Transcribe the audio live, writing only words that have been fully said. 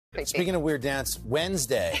Speaking of weird dance,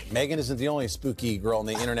 Wednesday. Megan isn't the only spooky girl on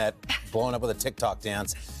the internet blowing up with a TikTok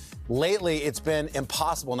dance. Lately, it's been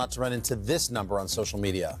impossible not to run into this number on social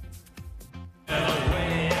media.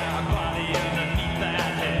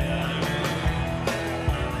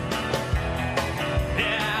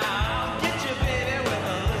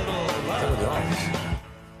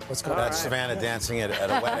 What's going on? That's Savannah dancing at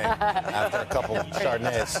a wedding after a couple of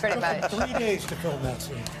Chardonnays. Pretty much. 3 days to film that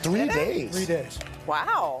scene. 3 days? 3 days.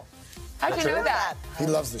 Wow. How'd you know that? He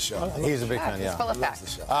loves the show. He's a big fan, yeah. Full of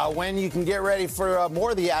facts. When you can get ready for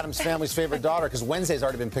more of the Addams Family's favorite daughter, because Wednesday's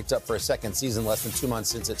already been picked up for a second season, less than 2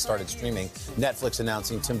 months since it started streaming. Netflix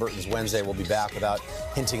announcing Tim Burton's Wednesday will be back without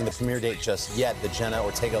hinting the premiere date just yet. The Jenna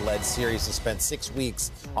Ortega-led series has spent 6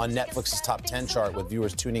 weeks on Netflix's top 10 chart, with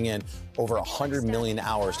viewers tuning in over 100 million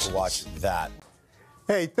hours to watch that.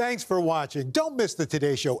 Hey, thanks for watching. Don't miss the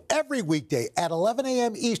Today Show every weekday at 11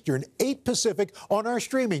 a.m. Eastern, 8 Pacific on our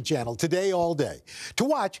streaming channel, Today All Day. To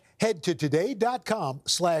watch, head to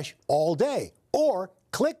today.com/allday or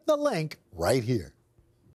click the link right here.